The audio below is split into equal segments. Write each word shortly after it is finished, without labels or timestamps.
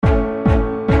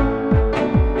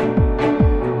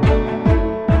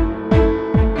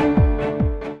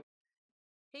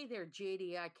there,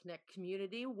 JDI Connect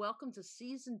community. Welcome to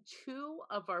season 2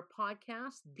 of our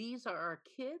podcast. These are our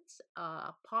kids'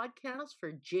 podcast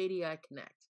for JDI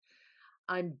Connect.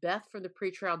 I'm Beth from the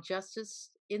Pretrial Justice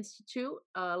Institute,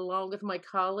 along with my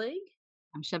colleague.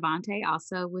 I'm Shavante,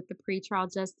 also with the Pretrial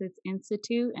Justice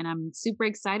Institute, and I'm super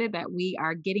excited that we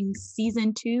are getting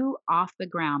season 2 off the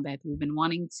ground. Beth, we've been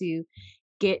wanting to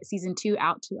get season 2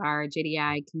 out to our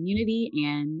JDI community,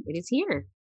 and it is here.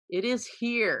 It is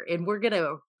here, and we're going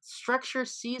to structure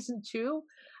season 2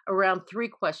 around 3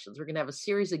 questions. We're going to have a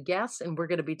series of guests, and we're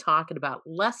going to be talking about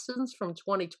lessons from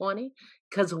 2020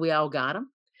 because we all got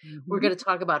them. We're Mhm. going to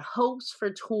talk about hopes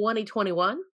for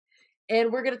 2021.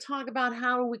 And we're going to talk about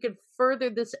how we could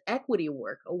further this equity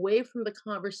work away from the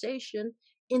conversation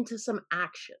into some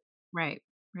action. Right,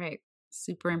 right.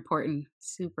 Super important.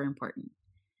 Super important.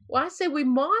 Well, I say we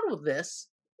model this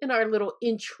in our little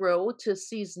intro to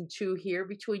season 2 here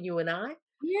between you and I.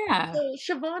 Yeah. So,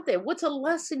 Shavante, what's a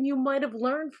lesson you might have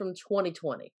learned from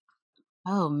 2020?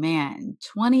 Oh man,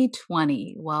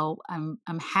 2020. Well, I'm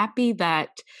happy that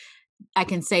I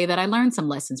can say that I learned some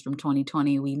lessons from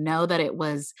 2020. We know that it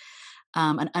was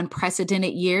an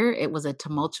unprecedented year. It was a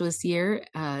tumultuous year,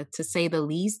 to say the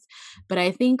least. But I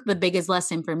think the biggest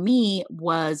lesson for me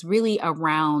was really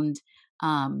around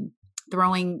um,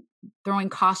 throwing throwing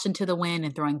caution to the wind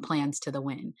and throwing plans to the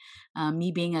wind.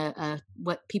 Me being a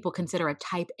what people consider a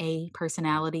type A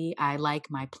personality, I like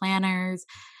my planners.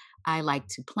 I like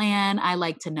to plan. I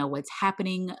like to know what's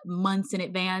happening months in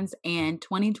advance. And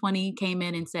 2020 came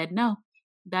in and said, no,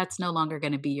 that's no longer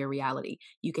going to be your reality.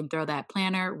 You can throw that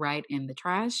planner right in the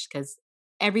trash because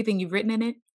everything you've written in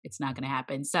it, it's not going to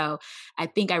happen. So I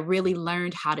think I really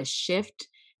learned how to shift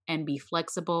and be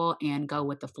flexible and go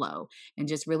with the flow, and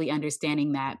just really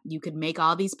understanding that you could make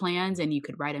all these plans and you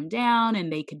could write them down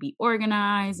and they could be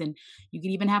organized, and you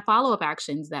could even have follow-up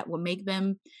actions that will make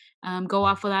them go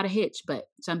off without a hitch. But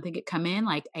something could come in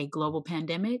like a global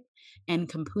pandemic and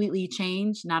completely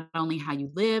change not only how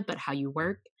you live, but how you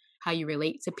work, how you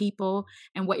relate to people,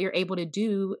 and what you're able to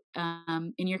do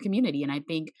in your community. And I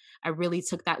think I really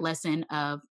took that lesson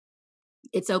of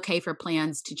it's okay for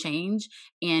plans to change,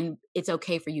 and it's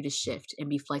okay for you to shift and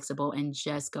be flexible and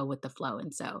just go with the flow.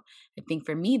 And so I think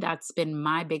for me, that's been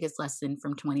my biggest lesson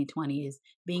from 2020 is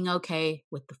being okay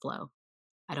with the flow.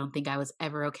 I don't think I was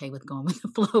ever okay with going with the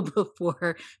flow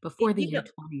before the You year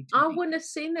know, I 2020. wouldn't have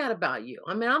seen that about you.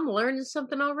 I mean, I'm learning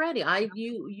something already. I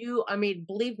mean,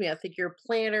 believe me, I think you're a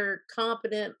planner,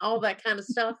 competent, all that kind of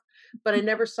stuff. But I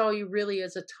never saw you really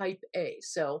as a type A.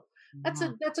 So Yeah.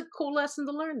 that's a cool lesson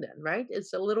to learn then, right?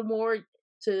 It's a little more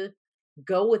to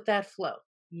go with that flow.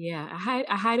 Yeah,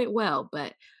 I hide it well,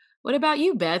 but what about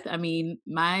you, Beth? I mean,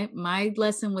 my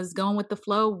lesson was going with the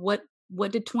flow. What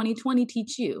did 2020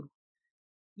 teach you?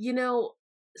 You know,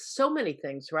 so many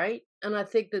things, right? And I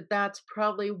think that that's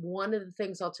probably one of the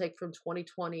things I'll take from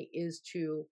 2020 is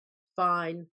to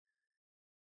find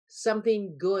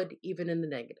something good even in the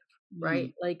negative, right?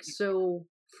 Mm, Like, so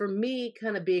for me,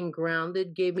 kind of being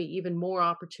grounded gave me even more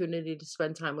opportunity to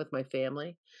spend time with my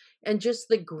family and just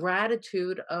the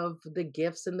gratitude of the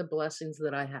gifts and the blessings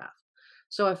that I have.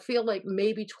 So I feel like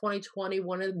maybe 2020,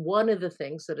 one of the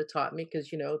things that it taught me, because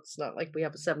it's not like we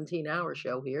have a 17-hour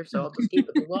show here, so I'll just keep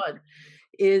it to one,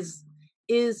 is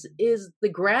is the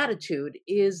gratitude,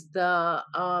 is the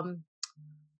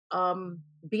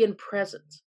being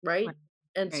present, right? right,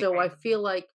 And right, so I feel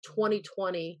like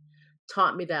 2020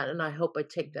 taught me that, and I hope I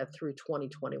take that through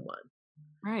 2021.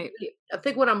 right. I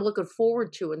think what I'm looking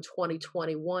forward to in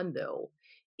 2021 though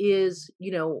is,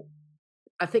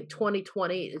 I think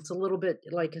 2020 it's a little bit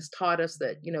like has taught us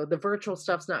that, the virtual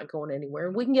stuff's not going anywhere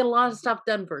and we can get a lot of stuff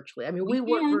done virtually. I mean, We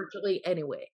we work can. virtually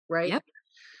anyway, right? Yep.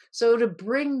 So to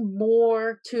bring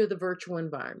more to the virtual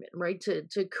environment, right? To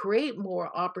create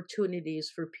more opportunities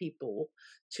for people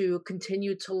to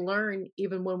continue to learn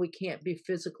even when we can't be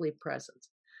physically present.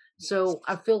 Yes. So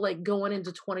I feel like going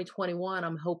into 2021,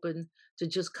 I'm hoping to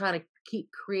just kind of keep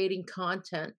creating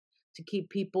content to keep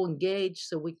people engaged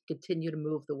so we can continue to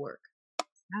move the work.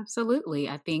 Absolutely.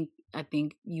 I think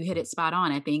you hit it spot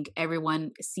on. I think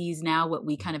everyone sees now what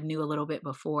we kind of knew a little bit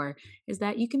before is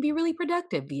that you can be really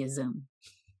productive via Zoom.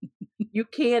 You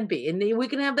can be, and then we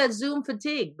can have that Zoom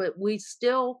fatigue, but we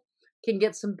still can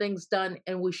get some things done,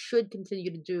 and we should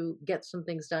continue to get some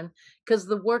things done because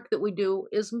the work that we do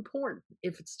is important.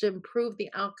 If it's to improve the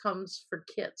outcomes for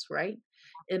kids, right?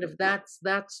 And if Absolutely.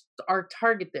 that's our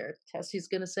target there. Tessie's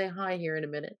going to say hi here in a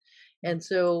minute, and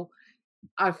so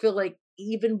I feel like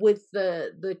even with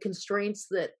the constraints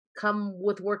that come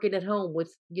with working at home,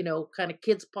 with kind of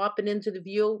kids popping into the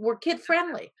view, we're kid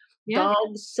friendly. Yeah.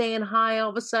 dogs saying hi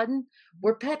all of a sudden,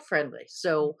 we're pet friendly.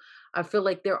 So I feel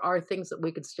like there are things that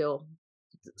we could still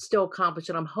accomplish,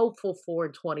 and I'm hopeful for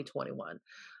in 2021.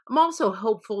 I'm also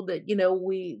hopeful that,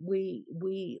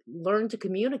 we learn to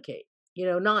communicate.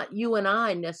 Not you and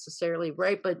I necessarily,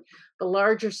 right? But the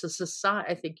larger society,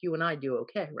 I think you and I do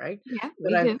okay, right? Yeah,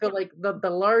 But we I do. feel like the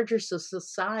larger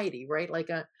society, right? Like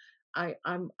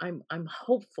I'm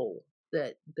hopeful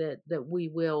that we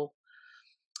will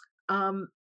um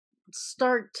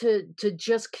start to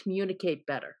just communicate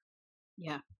better.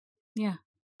 Yeah. Yeah.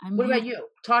 I'm What here. about you?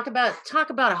 Talk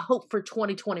about a hope for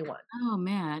 2021. Oh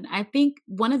man, I think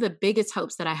one of the biggest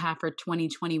hopes that I have for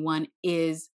 2021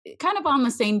 is kind of on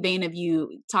the same vein of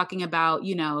you talking about,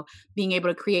 being able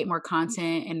to create more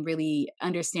content and really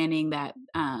understanding that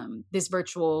this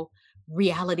virtual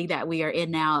reality that we are in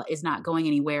now is not going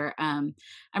anywhere. I'm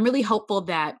really hopeful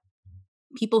that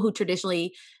people who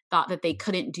traditionally thought that they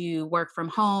couldn't do work from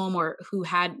home or who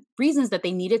had reasons that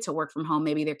they needed to work from home,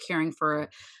 maybe they're caring for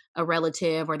a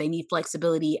relative or they need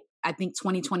flexibility. I think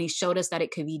 2020 showed us that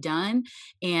it could be done.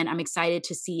 And I'm excited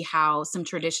to see how some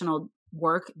traditional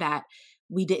work that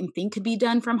we didn't think could be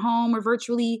done from home or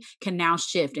virtually can now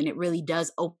shift. And it really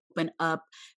does open up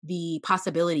the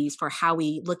possibilities for how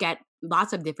we look at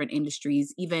lots of different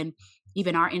industries, even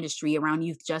our industry around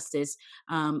youth justice.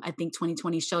 I think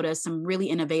 2020 showed us some really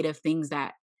innovative things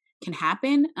that can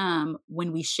happen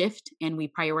when we shift and we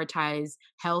prioritize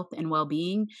health and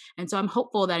well-being. And so I'm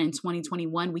hopeful that in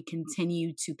 2021 we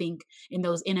continue to think in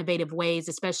those innovative ways,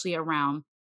 especially around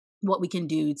what we can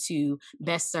do to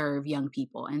best serve young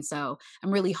people. And so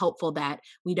I'm really hopeful that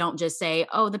we don't just say,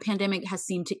 oh, the pandemic has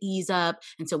seemed to ease up.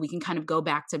 And so we can kind of go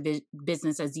back to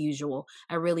business as usual.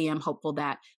 I really am hopeful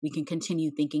that we can continue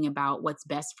thinking about what's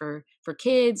best for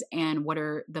kids and what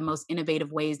are the most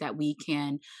innovative ways that we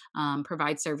can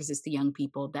provide services to young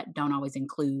people that don't always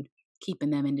include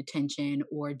keeping them in detention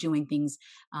or doing things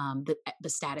the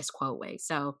status quo way.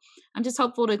 So I'm just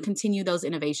hopeful to continue those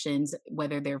innovations,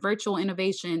 whether they're virtual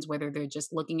innovations, whether they're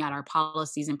just looking at our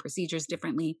policies and procedures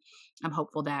differently. I'm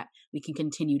hopeful that we can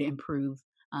continue to improve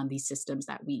these systems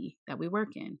that we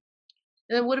work in.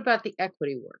 And then what about the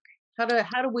equity work?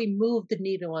 How do we move the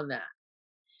needle on that?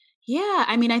 Yeah,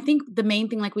 I mean, I think the main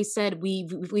thing, like we said,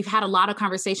 we've had a lot of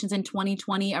conversations in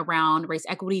 2020 around race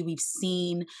equity. We've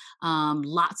seen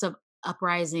lots of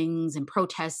uprisings and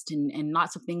protests and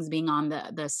lots of things being on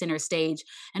the center stage.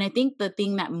 And I think the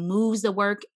thing that moves the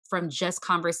work from just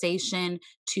conversation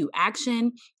to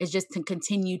action is just to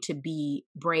continue to be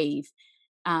brave.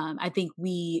 I think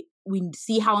we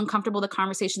see how uncomfortable the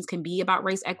conversations can be about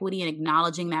race equity and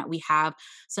acknowledging that we have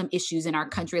some issues in our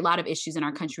country, a lot of issues in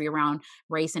our country around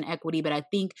race and equity. But I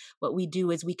think what we do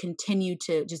is we continue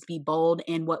to just be bold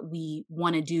in what we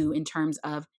want to do in terms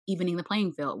of evening the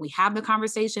playing field. We have the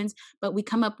conversations, but we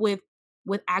come up with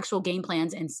actual game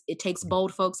plans, and it takes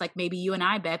bold folks like maybe you and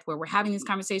I, Beth, where we're having these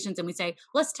conversations and we say,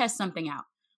 let's test something out,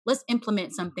 let's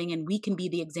implement something, and we can be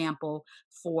the example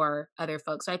for other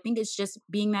folks. So I think it's just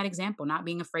being that example, not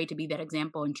being afraid to be that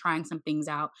example and trying some things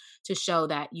out to show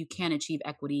that you can achieve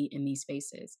equity in these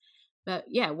spaces. But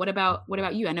yeah, what about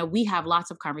you? I know we have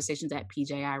lots of conversations at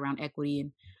PJI around equity,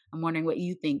 and I'm wondering what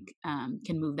you think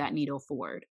can move that needle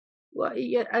forward. Well,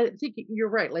 yeah, I think you're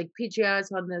right. Like PGI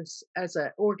is on this as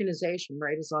an organization,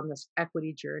 right? Is on this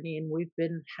equity journey, and we've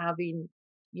been having,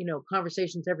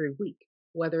 conversations every week,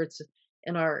 whether it's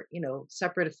in our,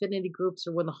 separate affinity groups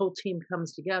or when the whole team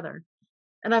comes together.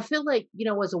 And I feel like,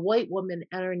 as a white woman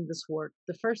entering this work,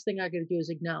 the first thing I got to do is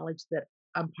acknowledge that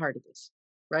I'm part of this,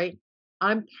 right?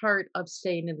 I'm part of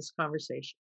staying in this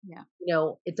conversation. Yeah,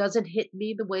 It doesn't hit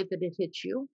me the way that it hits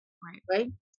you, right.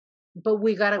 right? But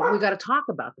we gotta talk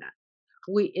about that.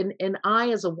 And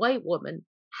I, as a white woman,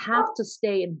 have to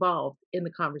stay involved in the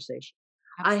conversation.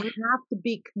 I Absolutely. have to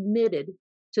be committed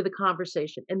to the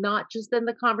conversation, and not just in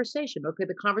the conversation. Okay,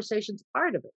 the conversation's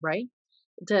part of it, right?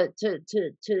 To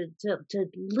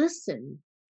listen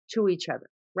to each other,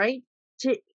 right?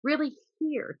 To really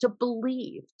hear, to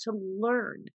believe, to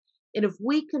learn. And if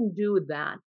we can do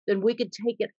that, then we could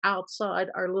take it outside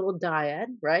our little dyad,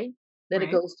 right? Then it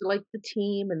Right. goes to like the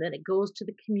team, and then it goes to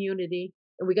the community.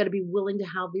 And we got to be willing to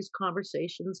have these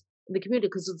conversations in the community,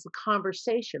 because it's the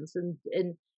conversations and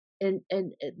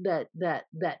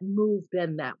that move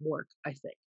then that work, I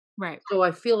think. Right. So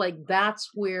I feel like that's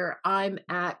where I'm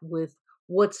at with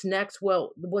what's next.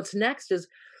 Well, what's next is,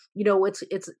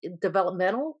 it's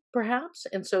developmental perhaps,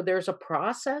 and so there's a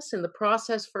process, and the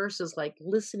process first is like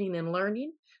listening and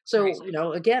learning. Right.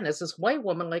 So, again, as this white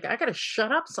woman, like I gotta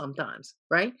shut up sometimes,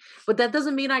 right? But that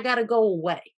doesn't mean I gotta go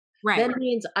away. Right. That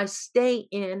means I stay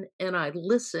in and I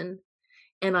listen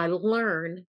and I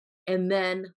learn, and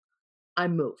then I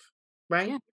move, right?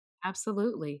 Yeah,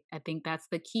 absolutely. I think that's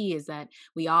the key is that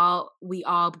we all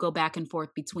go back and forth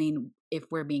between if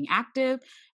we're being active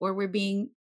or we're being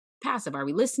passive. Are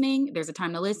we listening? There's a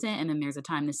time to listen and then there's a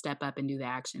time to step up and do the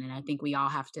action. And I think we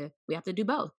have to do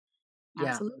both. Yeah.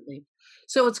 Absolutely.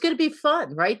 So it's going to be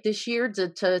fun, right? This year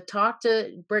to talk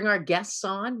to bring our guests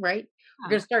on, right? We're Yeah.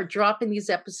 going to start dropping these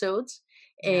episodes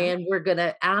Yeah. and we're going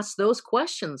to ask those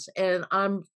questions. And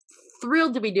I'm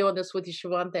thrilled to be doing this with you,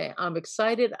 Shavante. I'm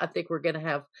excited. I think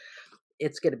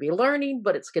it's going to be learning,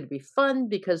 but it's going to be fun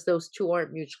because those two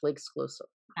aren't mutually exclusive.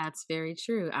 That's very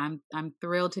true. I'm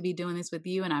thrilled to be doing this with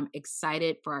you and I'm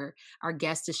excited for our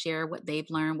guests to share what they've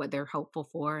learned, what they're hopeful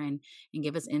for and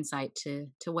give us insight to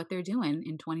what they're doing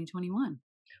in 2021.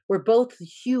 We're both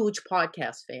huge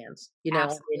podcast fans, and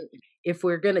Absolutely. if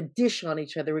we're going to dish on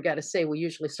each other, we got to say we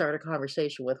usually start a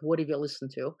conversation with what have you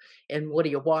listened to and what are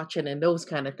you watching and those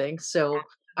kind of things. So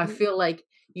I Absolutely. feel like,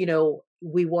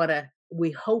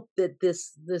 we hope that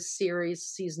this series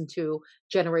season 2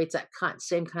 generates that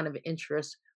same kind of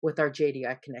interest with our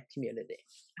JDI Connect community.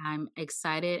 I'm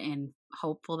excited and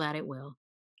hopeful that it will.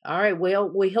 All right. Well,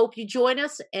 we hope you join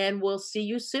us and we'll see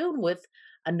you soon with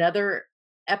another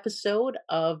episode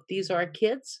of These Are Our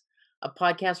Kids, a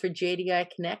podcast for JDI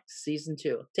Connect season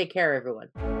 2. Take care,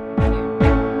 everyone.